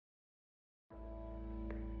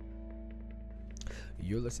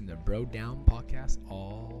You're listening to Bro Down Podcast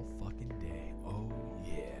all fucking day. Oh,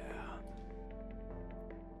 yeah.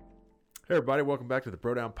 Hey, everybody. Welcome back to the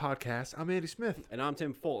Bro Down Podcast. I'm Andy Smith. And I'm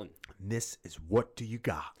Tim Fulton. And this is What Do You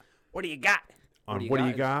Got? What do you got? What do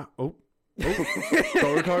you got? Oh. What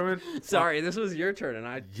we're talking about? Sorry, this was your turn, and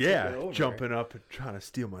I took it over. Jumping up and trying to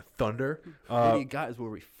steal my thunder. What do you got is where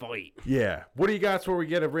we fight. Yeah. What do you got is where we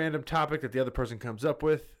get a random topic that the other person comes up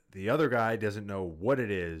with. The other guy doesn't know what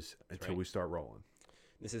it is until we start rolling.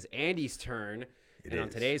 This is Andy's turn, It and on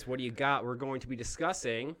is. today's What Do You Got, we're going to be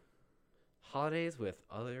discussing holidays with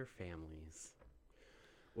other families.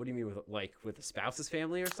 What do you mean with a spouse's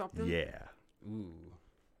family or something? Yeah. Ooh.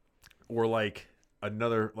 Or like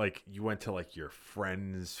another, like you went to like your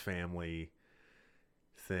friend's family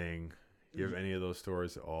thing. Do you have any of those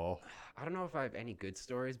stories at all? I don't know if I have any good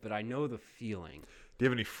stories, but I know the feeling. Do you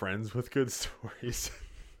have any friends with good stories?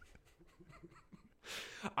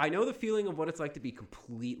 I know the feeling of what it's like to be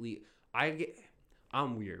completely.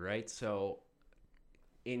 I'm weird, right? So,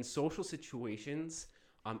 in social situations,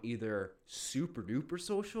 I'm either super duper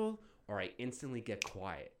social or I instantly get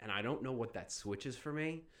quiet, and I don't know what that switch is for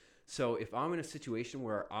me. So, if I'm in a situation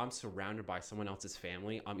where I'm surrounded by someone else's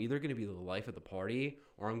family, I'm either going to be the life of the party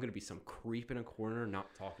or I'm going to be some creep in a corner not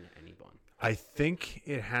talking to anyone. I think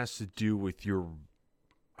it has to do with your.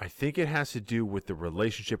 I think it has to do with the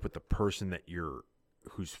relationship with the person that you're,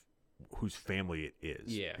 whose family it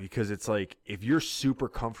is. Yeah. Because it's like if you're super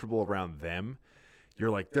comfortable around them, you're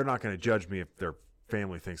like they're not going to judge me if their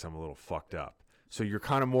family thinks I'm a little fucked up. So you're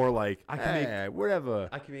kind of more like, whatever.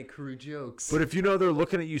 I can make crude jokes. But if you know they're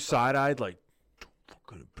looking at you side-eyed, like, don't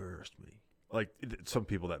fucking embarrass me. Like some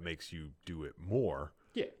people that makes you do it more.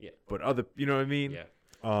 yeah. But other, you know what I mean? Yeah.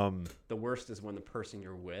 The worst is when the person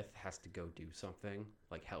you're with has to go do something,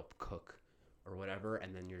 like help cook or whatever,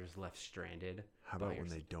 and then you're just left stranded. How about when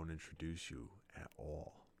they don't introduce you at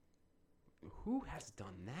all? Who has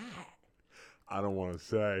done that? I don't want to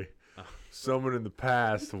say. Someone in the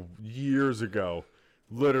past, years ago,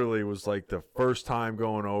 literally was like the first time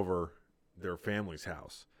going over their family's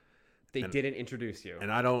house. They didn't introduce you.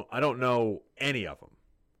 And I don't know any of them.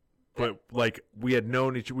 But like we had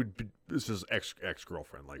known each this was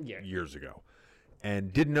ex-girlfriend years ago,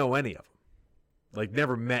 and didn't know any of them. Like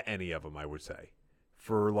never met any of them, I would say,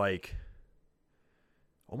 for like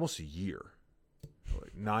almost a year,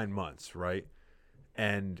 like 9 months, right?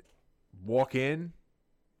 And walk in,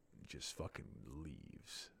 just fucking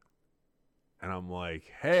leaves. And I'm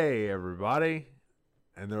like, "Hey, everybody."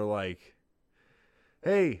 And they're like,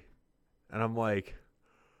 "Hey." And I'm like,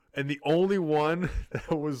 and the only one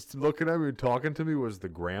that was looking at me and talking to me was the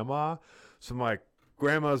grandma. So I'm like,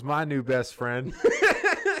 "Grandma's my new best friend."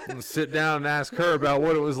 I'm going to sit down and ask her about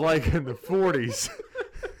what it was like in the 40s.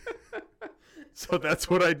 So that's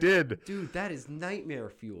what I did. Dude, that is nightmare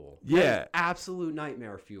fuel. Yeah. That is absolute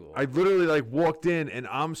nightmare fuel. I literally like walked in and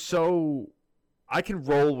I can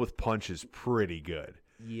roll with punches pretty good.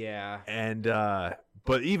 Yeah. And,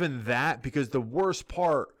 but even that, because the worst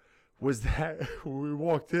part was that when we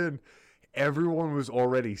walked in, everyone was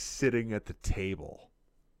already sitting at the table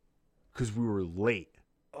because we were late.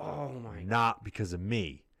 Oh, my God. Not because of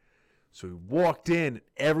me. So we walked in,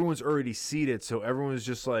 everyone's already seated, so everyone's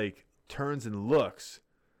just like turns and looks.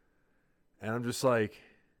 And I'm just like,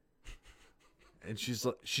 and she's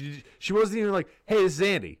like, she wasn't even like, "Hey, this is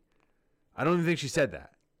Andy." I don't even think she said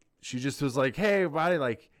that. She just was like, "Hey, everybody,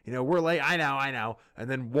 like, you know, we're late. I know. And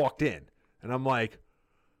then walked in. And I'm like,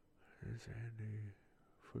 "There's Andy.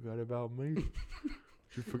 Forgot about me.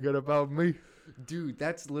 You forget about me." Dude,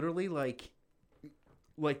 that's literally like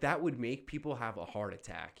that would make people have a heart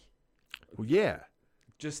attack. Well, yeah.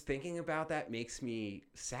 Just thinking about that makes me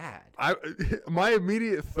sad. My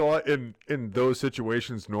immediate thought in those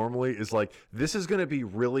situations normally is like, this is going to be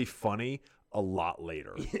really funny a lot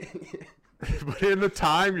later. But in the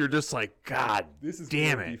time, you're just like, God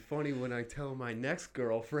damn gonna it. be funny when I tell my next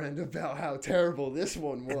girlfriend about how terrible this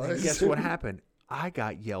one was. And then guess what happened? I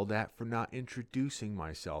got yelled at for not introducing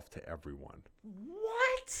myself to everyone.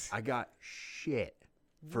 What? I got shit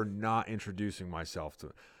for not introducing myself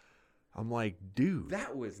to. I'm like, dude.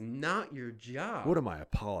 That was not your job. What am I, a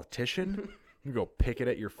politician? You go picket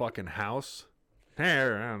at your fucking house? Hey,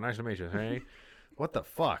 nice to meet you. Hey, what the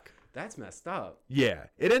fuck? That's messed up. Yeah,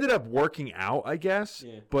 it ended up working out, I guess.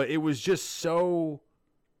 Yeah. But it was just so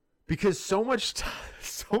because so much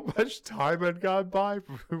time had gone by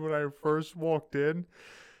from when I first walked in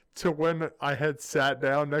to when I had sat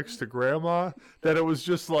down next to Grandma that it was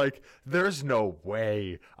just like, there's no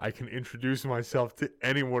way I can introduce myself to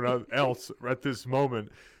anyone else at this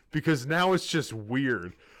moment because now it's just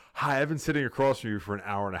weird. Hi, I've been sitting across from you for an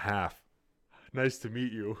hour and a half. nice to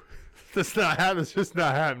meet you. That's not happening. It's just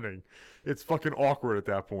not happening. It's fucking awkward at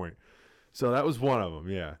that point. So that was one of them,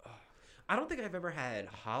 yeah. I don't think I've ever had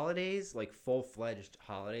holidays, like full-fledged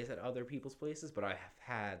holidays at other people's places, but I have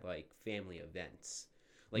had like family events,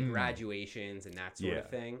 like graduations and that sort of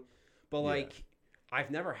thing. But like,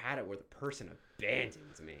 I've never had it where the person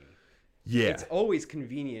abandons me. Yeah. It's always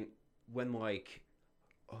convenient when like,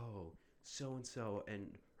 oh, so-and-so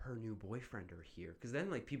and her new boyfriend are here. Because then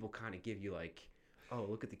like people kind of give you like, oh,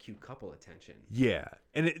 look at the cute couple attention. Yeah.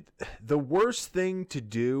 And the worst thing to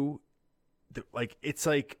do, like, it's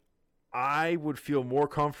like, I would feel more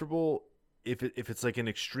comfortable if it's like an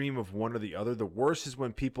extreme of one or the other. The worst is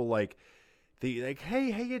when people like,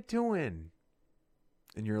 hey, how you doing?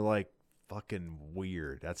 And you're like, fucking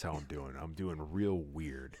weird. That's how I'm doing. I'm doing real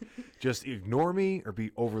weird. Just ignore me or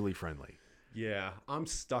be overly friendly. Yeah, I'm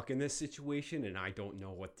stuck in this situation and I don't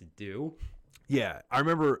know what to do. Yeah, I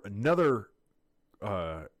remember another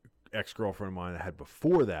ex-girlfriend of mine I had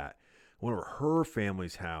before that. I went over her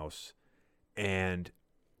family's house, and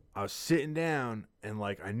I was sitting down, and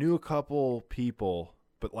like I knew a couple people,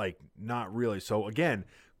 but like not really. So again,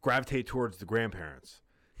 gravitate towards the grandparents,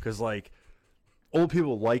 because like old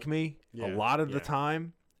people like me a lot of the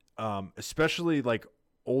time, especially like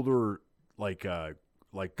older like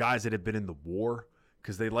guys that have been in the war,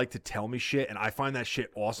 because they like to tell me shit, and I find that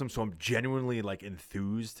shit awesome. So I'm genuinely like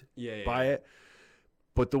enthused by it.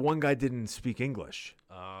 But the one guy didn't speak English.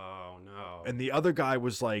 Oh no! And the other guy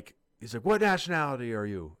was like, he's like, what nationality are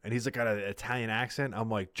you? And he's like got an Italian accent. I'm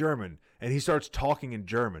like, German. And he starts talking in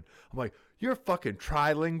German. I'm like, you're fucking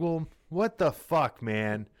trilingual? What the fuck,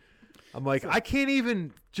 man? I'm like, I can't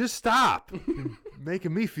even, just stop. You're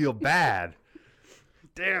making me feel bad.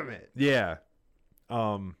 Damn it. Yeah.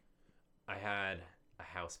 I had a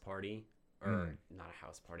house party, or not a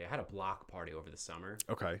house party. I had a block party over the summer.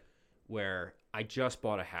 Okay. Where I just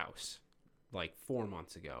bought a house like 4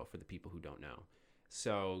 months ago, for the people who don't know.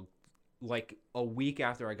 So like a week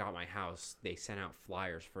after I got my house, they sent out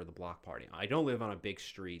flyers for the block party. I don't live on a big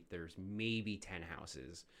street. There's maybe 10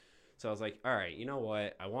 houses. So I was like, all right, you know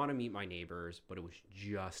what? I want to meet my neighbors, but it was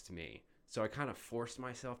just me. So I kind of forced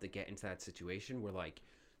myself to get into that situation where like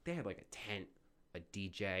they had like a tent, a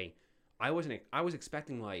DJ. I was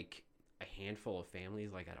expecting like a handful of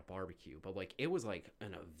families like at a barbecue, but like it was like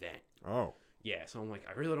an event. Oh. Yeah, so I'm like,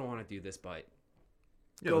 I really don't want to do this, but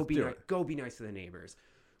Yeah, go be nice to the neighbors.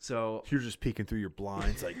 So you're just peeking through your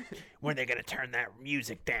blinds, like, when are they gonna turn that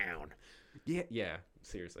music down? Yeah,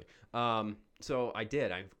 seriously. So I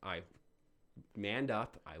did. I manned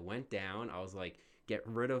up. I went down. I was like, get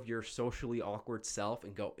rid of your socially awkward self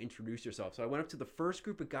and go introduce yourself. So I went up to the first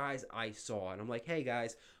group of guys I saw, and I'm like, hey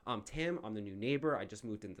guys, I'm Tim. I'm the new neighbor. I just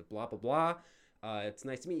moved into blah blah blah. It's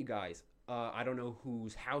nice to meet you guys. I don't know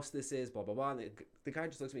whose house this is. Blah blah blah. And the guy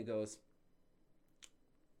just looks at me and goes,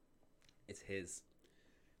 it's his.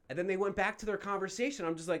 And then they went back to their conversation.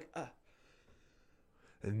 I'm just like,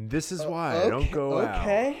 And this is why I don't go out.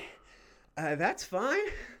 Okay, that's fine.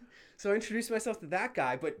 So I introduced myself to that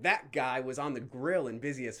guy, but that guy was on the grill and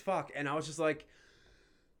busy as fuck. And I was just like,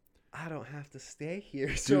 I don't have to stay here.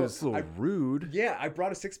 Dude, So it's a little rude. yeah, I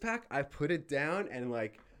brought a 6-pack. I put it down and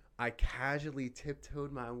like I casually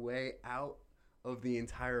tiptoed my way out of the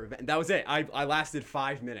entire event. And that was it. I lasted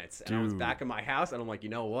 5 minutes and I was back in my house and I'm like, you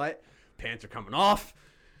know what? Pants are coming off.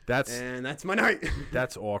 And that's my night.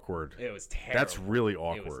 That's awkward. It was terrible. That's really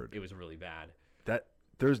awkward. It was really bad.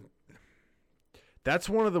 That's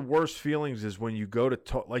one of the worst feelings, is when you go to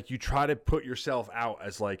talk, like you try to put yourself out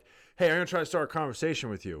as like, hey, I'm gonna try to start a conversation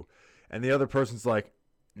with you, and the other person's like,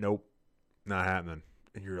 nope, not happening,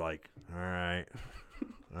 and you're like, all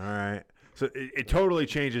right. So it totally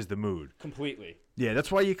changes the mood Completely. Yeah,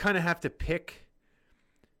 that's why you kind of have to pick.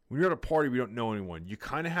 When you're at a party, we don't know anyone. You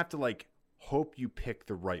kind of have to like hope you pick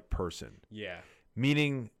the right person. Yeah.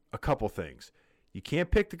 Meaning a couple things. You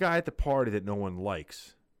can't pick the guy at the party that no one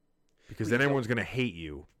likes, because then everyone's going to hate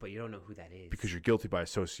you. But you don't know who that is. Because you're guilty by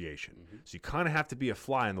association. Mm-hmm. So you kind of have to be a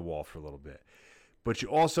fly in the wall for a little bit. But you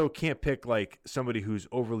also can't pick like somebody who's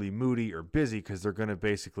overly moody or busy, because they're going to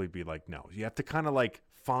basically be like, no. You have to kind of like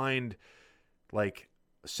find like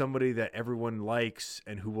somebody that everyone likes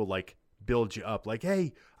and who will like build you up, like,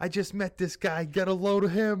 hey, I just met this guy, get a load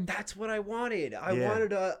of him. That's what I wanted.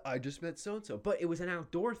 I just met so-and-so, but it was an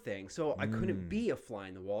outdoor thing, so I couldn't be a fly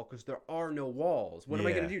in the wall because there are no walls. What am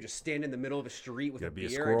I going to do? Just stand in the middle of a street with a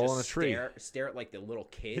beer and just stare at like the little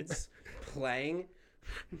kids playing?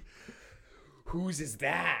 Whose is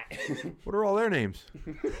that? What are all their names?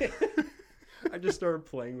 I just started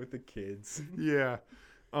playing with the kids. Yeah.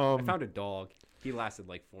 I found a dog. He lasted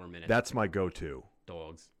like 4 minutes. That's my go-to.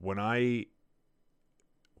 Dogs. When I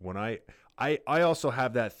when I also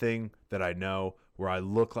have that thing that I know where I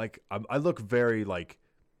look like I look very like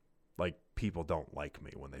people don't like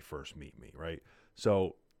me when they first meet me, right?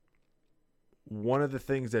 So one of the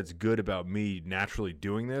things that's good about me naturally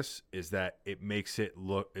doing this is that it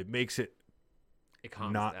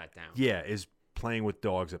calms not that down. Yeah, is playing with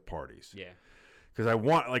dogs at parties. Yeah. Because I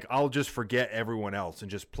want, like, I'll just forget everyone else and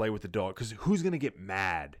just play with the dog. Because who's going to get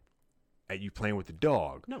mad at you playing with the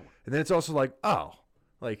dog? No one. And then it's also like, oh,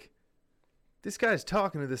 like, this guy's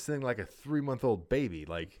talking to this thing like a 3-month-old baby.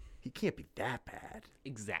 Like, he can't be that bad.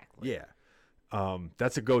 Exactly. Yeah.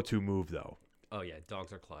 That's a go-to move, though. Oh, yeah.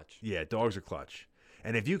 Dogs are clutch. Yeah, dogs are clutch.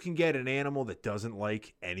 And if you can get an animal that doesn't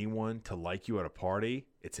like anyone to like you at a party,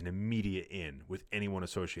 it's an immediate in with anyone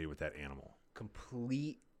associated with that animal.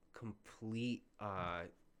 Complete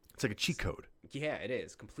It's like a cheat code. Yeah, it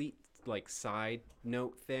is. Complete, like, side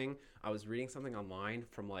note thing. I was reading something online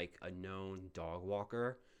from, like, a known dog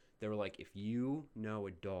walker. They were like, if you know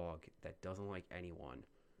a dog that doesn't like anyone,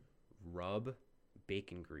 rub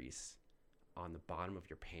bacon grease on the bottom of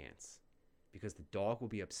your pants because the dog will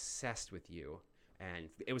be obsessed with you. And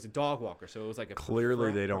it was a dog walker, so it was like a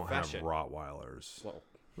Clearly they don't profession. have Rottweilers. Well,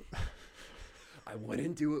 I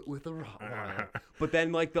wouldn't do it with a Rottweiler. But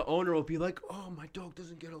then, like, the owner will be like, oh, my dog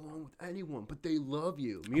doesn't get along with anyone, but they love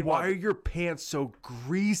you. Meanwhile, Why are your pants so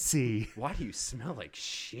greasy? why do you smell like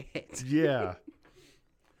shit? Yeah.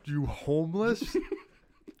 You homeless?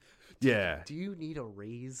 Yeah. Do you need a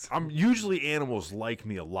raise? I'm usually animals like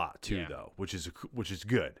me a lot too, Yeah. though, which is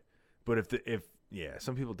good. But if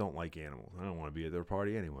some people don't like animals. I don't want to be at their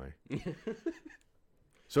party anyway.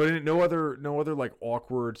 So no other like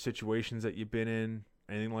awkward situations that you've been in,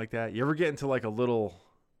 anything like that? You ever get into like a little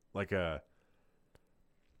like a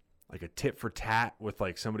tit for tat with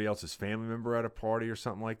like somebody else's family member at a party or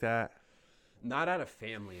something like that? Not at a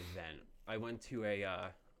family event. I went to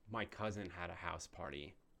my cousin had a house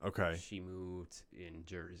party. Okay. She moved in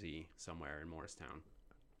Jersey somewhere in Morristown.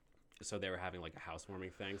 So they were having like a housewarming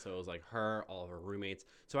thing. So it was like her, all of her roommates.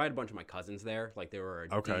 So I had a bunch of my cousins there. Like there were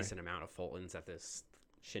a decent amount of Fultons at this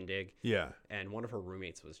shindig. Yeah. And one of her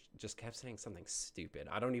roommates just kept saying something stupid.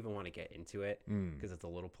 I don't even want to get into it because it's a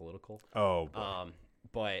little political. Oh, boy.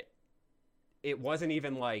 But it wasn't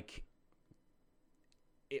even like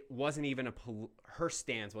her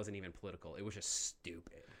stance wasn't even political. It was just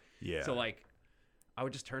stupid. Yeah. So like I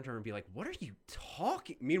would just turn to her and be like, "What are you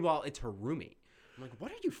talking?" Meanwhile, it's her roommate. I'm like,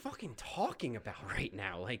 "What are you fucking talking about right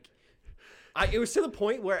now?" Like it was to the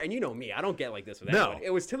point where, and you know me, I don't get like this with anyone.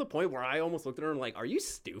 It was to the point where I almost looked at her and like, "Are you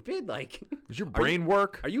stupid? Like, does your brain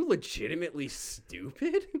work? Are you legitimately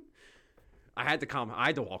stupid?" I had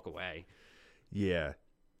to walk away. Yeah.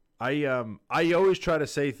 I always try to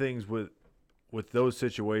say things with those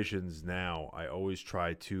situations now. I always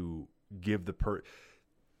try to give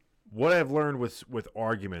what I've learned with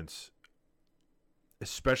arguments,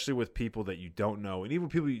 especially with people that you don't know, and even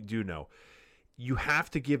people you do know, you have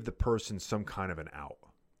to give the person some kind of an out.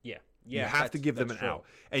 Yeah. You have to give them an out.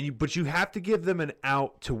 But you have to give them an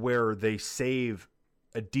out to where they save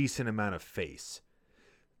a decent amount of face.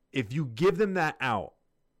 If you give them that out,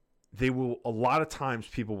 a lot of times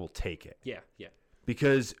people will take it. Yeah.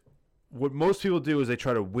 Because what most people do is they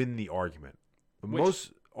try to win the argument. But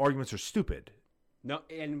most arguments are stupid. No,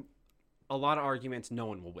 and a lot of arguments, no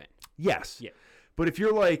one will win. Yes. Yeah. But if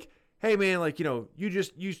you're like, hey man, like, you know, you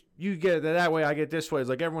get it that way, I get this way. It's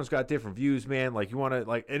like everyone's got different views, man. Like you want to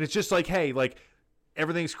like, and it's just like, hey, like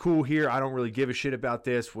everything's cool here. I don't really give a shit about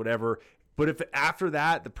this, whatever. But if after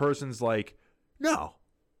that the person's like, no,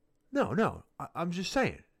 I'm just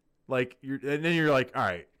saying, like and then you're like, all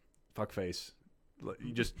right, fuck face.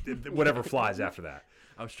 You just whatever flies after that.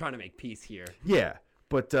 I was trying to make peace here. Yeah,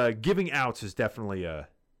 but giving outs is definitely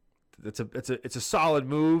it's a solid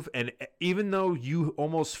move, and even though you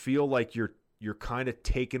almost feel like you're kind of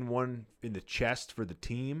taking one in the chest for the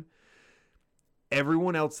team,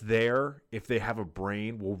 everyone else there, if they have a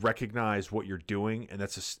brain, will recognize what you're doing, and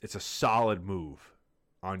it's a solid move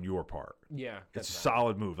on your part. Yeah, it's a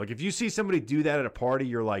solid move. Like if you see somebody do that at a party,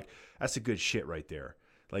 you're like, that's a good shit right there.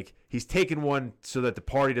 Like he's taking one so that the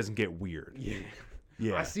party doesn't get weird.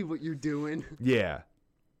 Yeah. I see what you're doing. Yeah.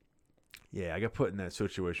 Yeah, I got put in that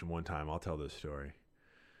situation one time. I'll tell this story.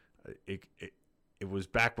 It was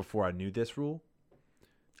back before I knew this rule.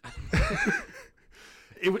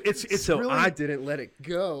 It's so really, I didn't let it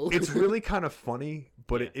go. It's really kind of funny,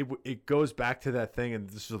 but it goes back to that thing, and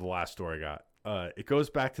this is the last story I got. It goes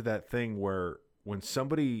back to that thing where when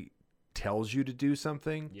somebody tells you to do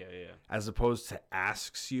something, as opposed to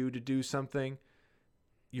asks you to do something,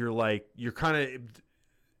 you're kind of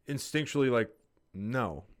instinctually like,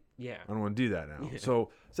 no. Yeah. I don't want to do that now. So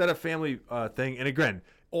it's at a family thing. And again,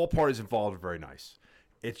 all parties involved are very nice.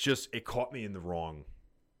 It's just, it caught me in the wrong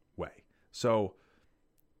way. So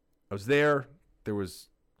I was there. There was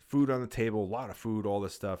food on the table, a lot of food, all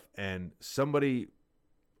this stuff. And somebody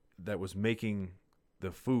that was making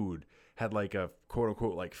the food had like a quote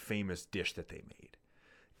unquote like famous dish that they made.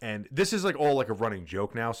 And this is like all like a running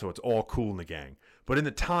joke now. So it's all cool in the gang. But in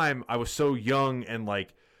the time I was so young and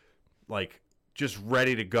like just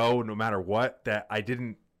ready to go no matter what that I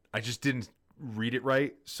just didn't read it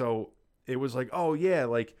right. So it was like, oh yeah,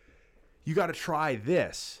 like you got to try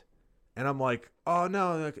this. And I'm like, oh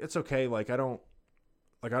no, it's okay. Like I don't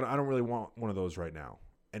really want one of those right now.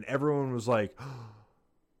 And everyone was like,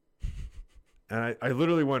 and I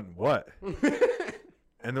literally went, what?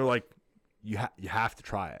 And they're like, you have to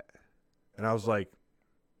try it. And I was like,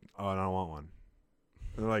 oh, I don't want one.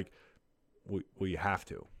 And they're like, well, you have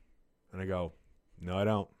to. And I go, no, I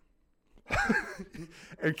don't.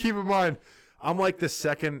 And keep in mind, I'm like a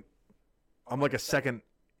second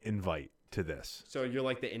invite to this. So you're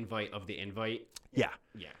like the invite of the invite? Yeah.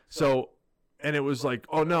 Yeah. So, and it was like,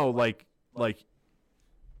 oh no, like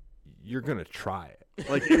you're going to try it.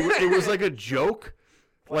 Like it was like a joke,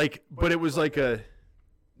 like, but it was like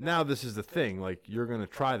now this is the thing, like you're going to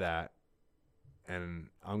try that and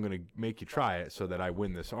I'm going to make you try it so that I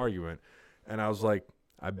win this argument. And I was like,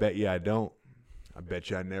 I bet you I don't. I bet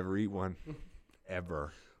you I never eat one.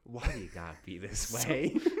 Ever. Why do you gotta be this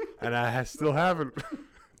way? And I still haven't.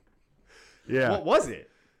 Yeah. What was it?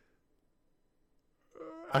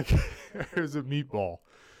 It was a meatball.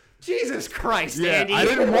 Jesus Christ, Yeah, Andy. I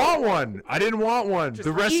didn't want one.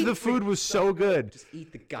 The rest of the food was so good Just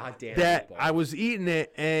eat the goddamn that meatball. I was eating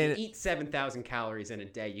it and Eat 7,000 calories in a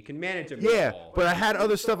day. You can manage a meatball. yeah, but I had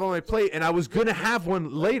other stuff on my plate and I was going to have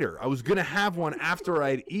one later. I was going to have one after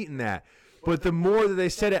I'd eaten that. But the more that they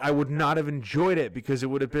said it, I would not have enjoyed it because it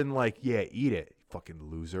would have been like, yeah, eat it, you fucking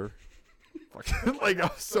loser. Like I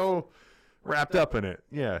was so wrapped up in it.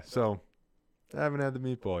 Yeah, so I haven't had the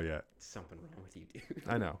meatball yet. Something wrong with you, dude.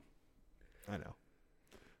 I know.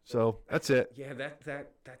 So that's it. Yeah,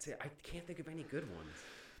 that's it. I can't think of any good ones.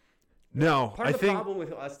 No, Part I of the think problem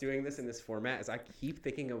with us doing this in this format is I keep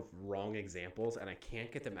thinking of wrong examples and I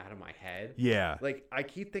can't get them out of my head. yeah. Like, I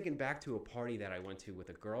keep thinking back to a party that I went to with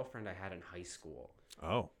a girlfriend I had in high school.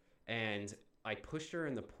 Oh. And I pushed her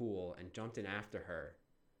in the pool and jumped in after her.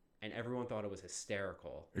 And everyone thought it was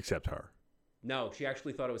hysterical. Except her. No, she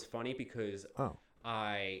actually thought it was funny because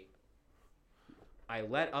I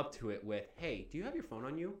led up to it with, hey, do you have your phone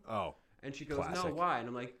on you? Oh. And she goes, Classic. no, why? And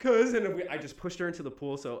I'm like, cause. And I just pushed her into the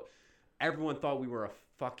pool. So everyone thought we were a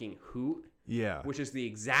fucking hoot. Yeah. Which is the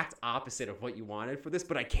exact opposite of what you wanted for this.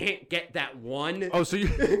 But I can't get that one. Oh, so you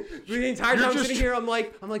The entire you're time I'm just- sitting here, I'm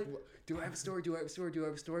like, do I have a story? Do I have a story? Do I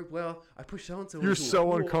have a story? Well, I pushed so-and-so You're into a so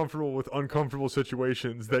pool. uncomfortable with uncomfortable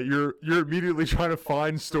situations that you're immediately trying to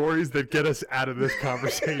find stories that get us out of this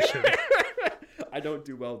conversation. I don't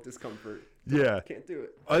do well with discomfort. Yeah. Can't do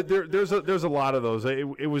it. There's a lot of those.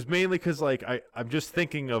 It was mainly because like I'm just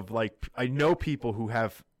thinking of like I know people who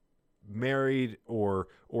have married or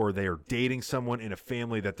they are dating someone in a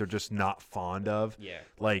family that they're just not fond of. Yeah.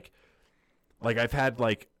 Like I've had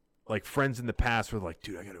like friends in the past where like,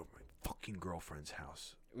 dude, I got to go to my fucking girlfriend's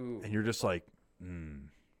house. Ooh. And you're just like,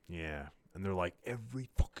 yeah. And they're like, every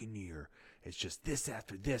fucking year, it's just this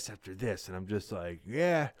after this after this. And I'm just like,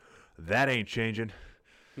 yeah, that ain't changing.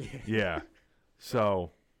 Yeah.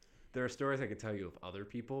 So. There are stories I could tell you of other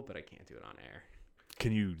people, but I can't do it on air.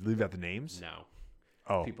 Can you leave out the names? No.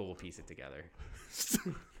 Oh. People will piece it together.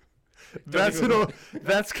 That's kind of,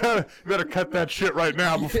 you better cut that shit right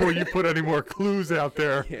now before you put any more clues out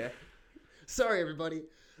there. Yeah. Sorry, everybody.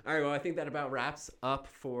 All right, well, I think that about wraps up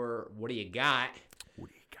for What Do You Got? What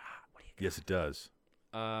do you got? Yes, it does.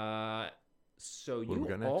 So What do we you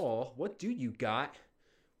got next? all, what do you got?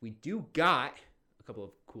 We do got a couple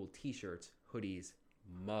of cool t-shirts, hoodies,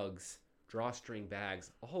 mugs, drawstring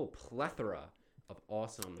bags, a whole plethora of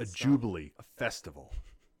awesome A stuff. jubilee, a festival.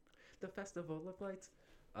 The Festival of Lights.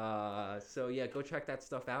 So yeah, go check that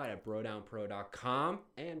stuff out at brodownpro.com,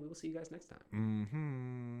 and we will see you guys next time.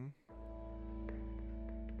 Mm-hmm.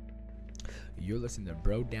 You're listening to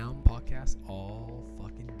Bro Down Podcast all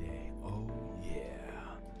fucking day. Oh,